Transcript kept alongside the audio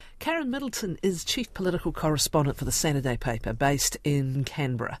Karen Middleton is Chief Political Correspondent for the Saturday paper based in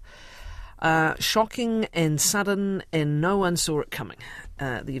Canberra. Shocking and sudden, and no one saw it coming,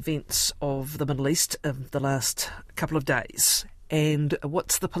 the events of the Middle East of the last couple of days. And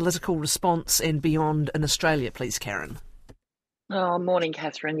what's the political response and beyond in Australia, please, Karen? Oh, morning,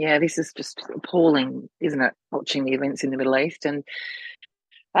 Kathryn. Yeah, this is just appalling, isn't it, watching the events in the Middle East? And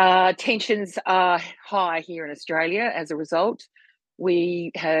tensions are high here in Australia as a result.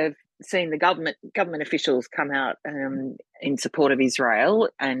 We have seen the government officials come out in support of Israel,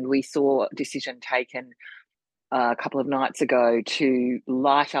 and we saw a decision taken a couple of nights ago to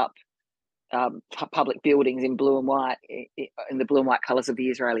light up public buildings in blue and white, in the blue and white colours of the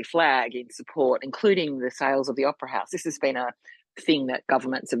Israeli flag in support, including the sales of the Opera House. This has been a thing that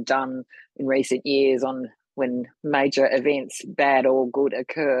governments have done in recent years when major events, bad or good,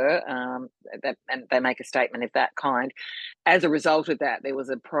 occur, and they make a statement of that kind. As a result of that, there was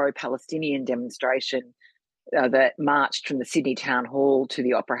a pro-Palestinian demonstration that marched from the Sydney Town Hall to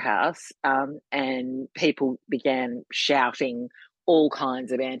the Opera House, and people began shouting all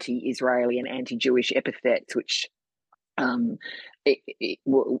kinds of anti-Israeli and anti-Jewish epithets, which it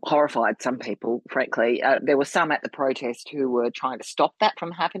horrified some people, frankly. There were some at the protest who were trying to stop that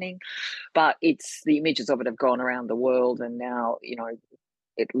from happening, but the images of it have gone around the world, and now,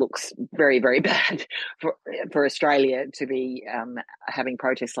 it looks very, very bad for Australia to be having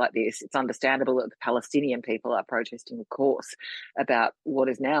protests like this. It's understandable that the Palestinian people are protesting, of course, about what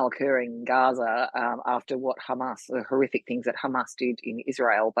is now occurring in Gaza after the horrific things that Hamas did in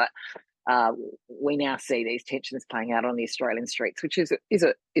Israel. But we now see these tensions playing out on the Australian streets, which is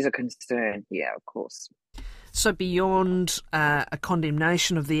a concern. Yeah, of course. So beyond a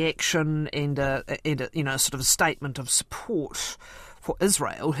condemnation of the action and sort of a statement of support for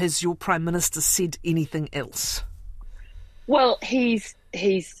Israel, has your Prime Minister said anything else? Well, he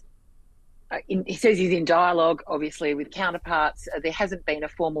says he's in dialogue, obviously, with counterparts. There hasn't been a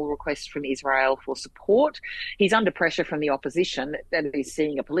formal request from Israel for support. He's under pressure from the opposition that is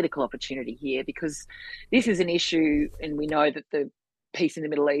seeing a political opportunity here, because this is an issue, and we know that the peace in the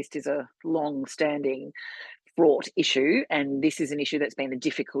Middle East is a long-standing, fraught issue, and this is an issue that's been a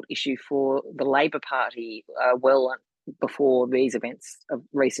difficult issue for the Labor Party before these events of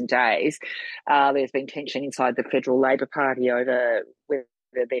recent days. There's been tension inside the federal Labor Party over whether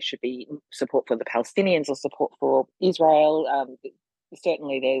there should be support for the Palestinians or support for Israel.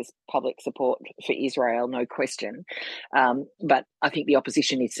 Certainly there's public support for Israel, no question. But I think the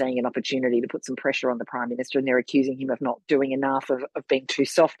opposition is seeing an opportunity to put some pressure on the Prime Minister, and they're accusing him of not doing enough, of being too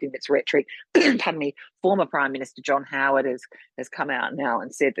soft in its rhetoric. Pardon me. Former Prime Minister John Howard has come out now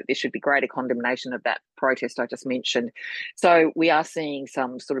and said that there should be greater condemnation of that protest I just mentioned. So we are seeing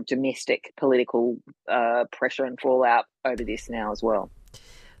some sort of domestic political pressure and fallout over this now as well.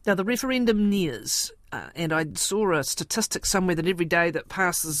 Now, the referendum nears, and I saw a statistic somewhere that every day that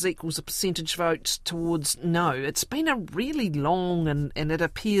passes equals a percentage vote towards no. It's been a really long and it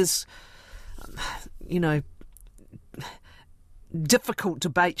appears, difficult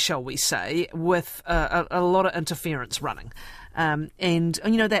debate, shall we say, with a lot of interference running. And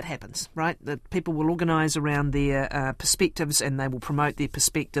that happens, right? That people will organise around their perspectives and they will promote their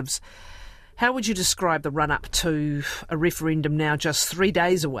perspectives. How would you describe the run-up to a referendum now just 3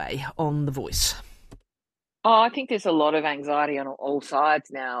 days away on The Voice? Oh, I think there's a lot of anxiety on all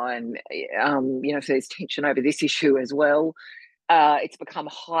sides now, and so there's tension over this issue as well. It's become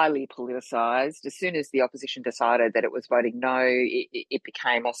highly politicised. As soon as the opposition decided that it was voting no, it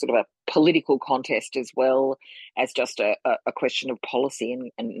became a sort of a political contest as well as just a question of policy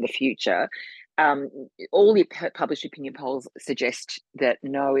and the future. All the published opinion polls suggest that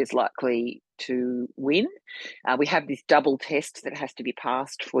no is likely to win. We have this double test that has to be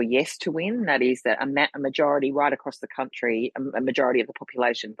passed for yes to win. That is that a majority right across the country, a majority of the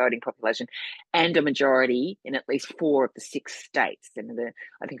population, voting population, and a majority in at least 4 of the 6 states. And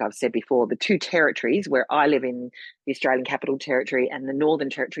I think I've said before, the 2 territories where I live in, the Australian Capital Territory and the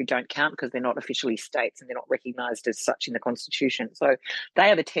Northern Territory, don't count because they're not officially states and they're not recognised as such in the Constitution. So they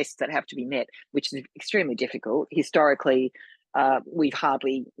are the tests that have to be met, which is extremely difficult. Historically, we've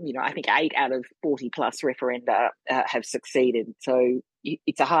hardly, I think 8 out of 40 plus referenda have succeeded. So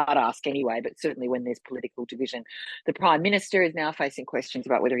it's a hard ask anyway, but certainly when there's political division. The Prime Minister is now facing questions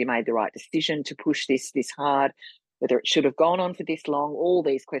about whether he made the right decision to push this hard, whether it should have gone on for this long. All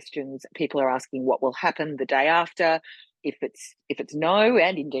these questions, people are asking what will happen the day after, if it's no,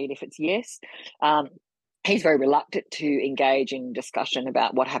 and indeed if it's yes. He's very reluctant to engage in discussion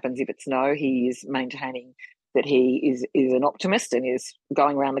about what happens if it's no. He is maintaining that he is an optimist and is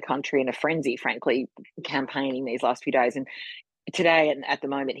going around the country in a frenzy, frankly, campaigning these last few days. And today, and at the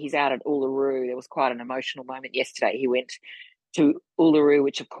moment, he's out at Uluru. There was quite an emotional moment yesterday. He went to Uluru,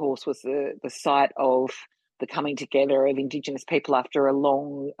 which of course was the site of the coming together of Indigenous people after a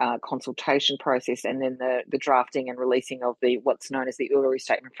long consultation process, and then the drafting and releasing of what's known as the Uluru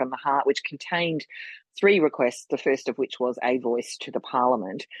Statement from the Heart, which contained 3 requests, the first of which was a voice to the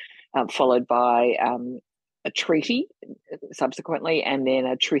Parliament, followed by a treaty subsequently, and then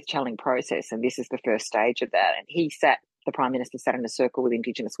a truth-telling process. And this is the first stage of that. And the Prime Minister sat in a circle with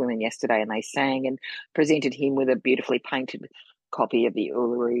Indigenous women yesterday, and they sang and presented him with a beautifully painted copy of the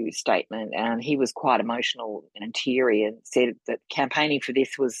Uluru Statement. And he was quite emotional and teary and said that campaigning for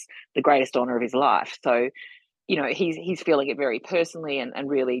this was the greatest honour of his life. So, you know, he's feeling it very personally and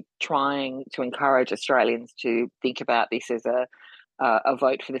really trying to encourage Australians to think about this as a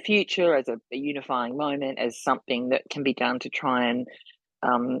vote for the future, as a unifying moment, as something that can be done to try and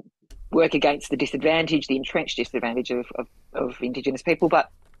work against the entrenched disadvantage of Indigenous people. But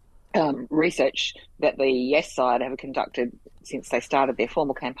research that the Yes side have conducted since they started their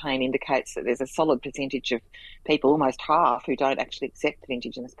formal campaign indicates that there's a solid percentage of people, almost half, who don't actually accept that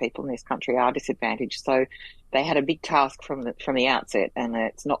Indigenous people in this country are disadvantaged. So they had a big task from the outset, and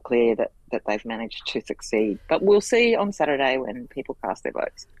it's not clear that they've managed to succeed. But we'll see on Saturday when people cast their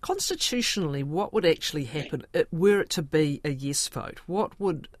votes. Constitutionally, what would actually happen were it to be a yes vote? What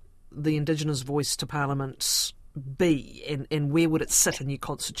would the Indigenous voice to Parliament be, and where would it sit in your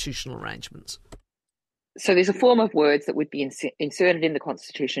constitutional arrangements? So there's a form of words that would be inserted in the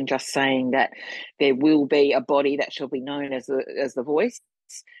Constitution just saying that there will be a body that shall be known as the voice,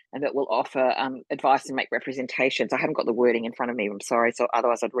 and that will offer advice and make representations. I haven't got the wording in front of me, I'm sorry, so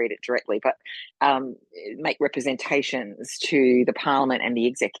otherwise I'd read it directly, but make representations to the Parliament and the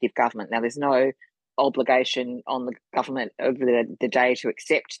executive government. Now, there's no obligation on the government over the day to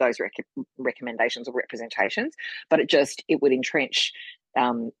accept those recommendations or representations, but it would entrench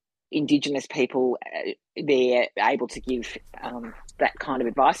Indigenous people. They're able to give that kind of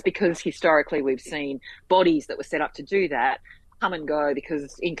advice, because historically we've seen bodies that were set up to do that come and go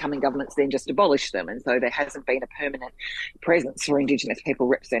because incoming governments then just abolish them, and so there hasn't been a permanent presence for Indigenous people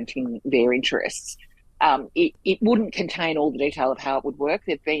representing their interests. It wouldn't contain all the detail of how it would work.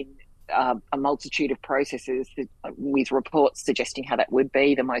 There've been a multitude of processes with reports suggesting how that would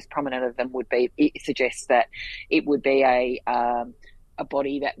be. The most prominent of them would be, it suggests that it would be a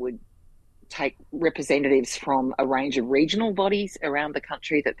body that would take representatives from a range of regional bodies around the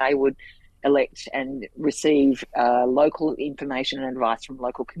country that they would elect and receive local information and advice from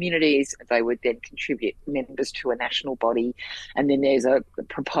local communities. They would then contribute members to a national body. And then there's a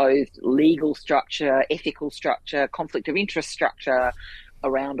proposed legal structure, ethical structure, conflict of interest structure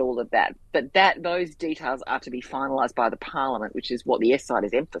around all of that. But those details are to be finalised by the Parliament, which is what the Yes side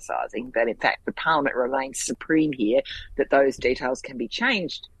is emphasising, that in fact the Parliament remains supreme here, that those details can be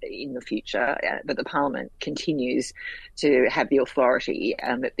changed in the future, but the Parliament continues to have the authority,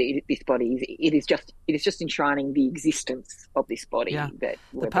 and that this body, it is just enshrining the existence of this body. Yeah. That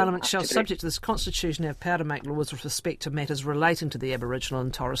the Parliament shall, subject to this Constitution, have power to make laws with respect to matters relating to the Aboriginal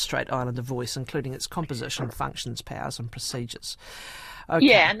and Torres Strait Islander voice, including its composition, functions, powers and procedures. Okay.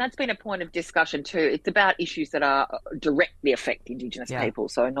 Yeah, and that's been a point of discussion too. It's about issues that are directly affect Indigenous people,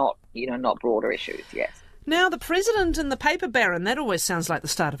 so not broader issues. Yes. Now, the President and the paper baron, that always sounds like the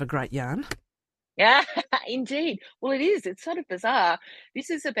start of a great yarn. Yeah, indeed. Well, it is. It's sort of bizarre. This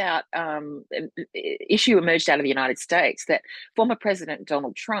is about an issue emerged out of the United States that former President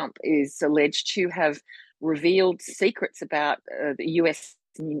Donald Trump is alleged to have revealed secrets about the US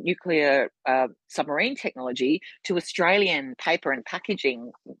nuclear submarine technology to Australian paper and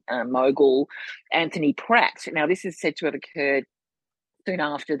packaging mogul Anthony Pratt. Now, this is said to have occurred soon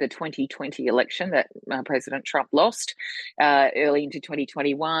after the 2020 election that President Trump lost, early into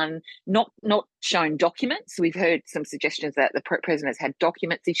 2021. Not shown documents. We've heard some suggestions that the president has had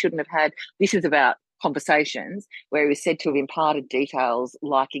documents he shouldn't have had. This is about conversations where he was said to have imparted details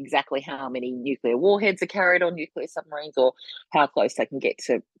like exactly how many nuclear warheads are carried on nuclear submarines, or how close they can get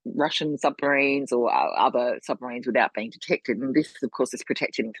to Russian submarines or other submarines without being detected. And this, of course, is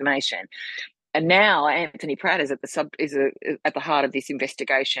protected information. And now Anthony Pratt is at the heart of this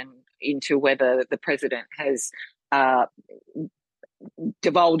investigation into whether the president has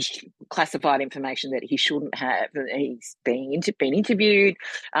divulged classified information that he shouldn't have. He's been interviewed.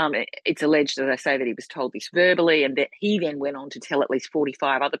 It's alleged, as I say, that he was told this verbally, and that he then went on to tell at least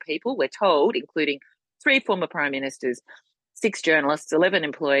 45 other people, we're told, including 3 former prime ministers, 6 journalists, 11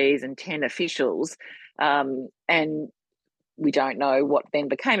 employees and 10 officials. And We don't know what then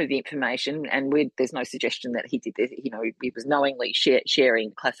became of the information, and there's no suggestion that he did this. He was knowingly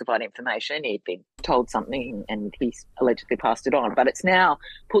sharing classified information. He'd been told something and he allegedly passed it on. But it's now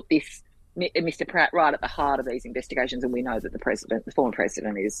put this Mr. Pratt right at the heart of these investigations, and we know that the former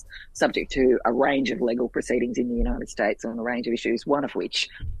president, is subject to a range of legal proceedings in the United States on a range of issues, one of which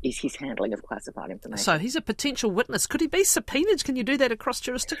is his handling of classified information. So he's a potential witness. Could he be subpoenaed? Can you do that across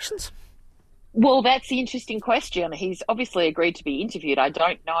jurisdictions? Well, that's the interesting question. He's obviously agreed to be interviewed. I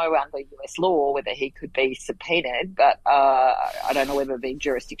don't know under US law whether he could be subpoenaed, but I don't know whether the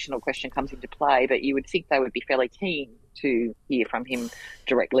jurisdictional question comes into play, but you would think they would be fairly keen to hear from him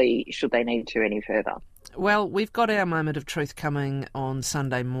directly should they need to any further. Well, we've got our moment of truth coming on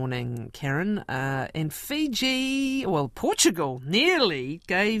Sunday morning, Karen, and Portugal nearly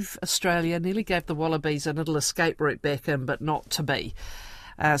gave the Wallabies a little escape route back in, but not to be.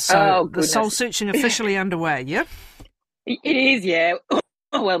 The soul searching officially underway, yeah? It is, yeah.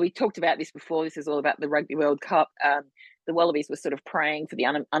 Well, we talked about this before. This is all about the Rugby World Cup. The Wallabies were sort of praying for the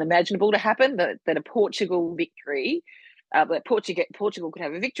unimaginable to happen, that a Portugal victory, that Portugal could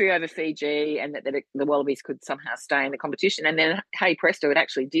have a victory over Fiji, and that the Wallabies could somehow stay in the competition. And then, hey presto, it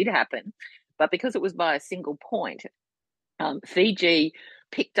actually did happen. But because it was by a single point, Fiji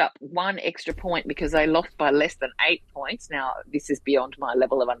picked up one extra point because they lost by less than 8 points. Now, this is beyond my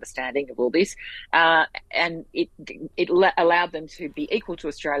level of understanding of all this. And it allowed them to be equal to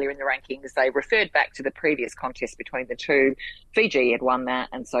Australia in the rankings. They referred back to the previous contest between the two. Fiji had won that,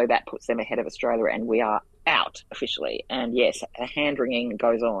 and so that puts them ahead of Australia, and we are out officially. And yes, a hand-wringing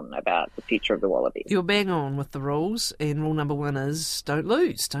goes on about the future of the Wallabies. You're bang on with the rules, and rule number one is don't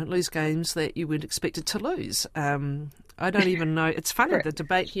lose. Don't lose games that you would expect it to lose. I don't even know. It's funny, the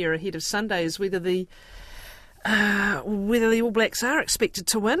debate here ahead of Sunday is whether the All Blacks are expected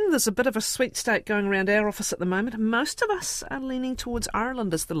to win. There's a bit of a sweet state going around our office at the moment. Most of us are leaning towards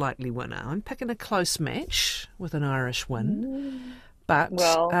Ireland as the likely winner. I'm picking a close match with an Irish win. But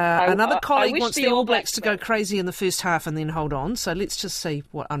another colleague wants the All Blacks to go crazy in the first half and then hold on. So let's just see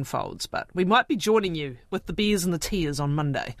what unfolds. But we might be joining you with the beers and the tears on Monday.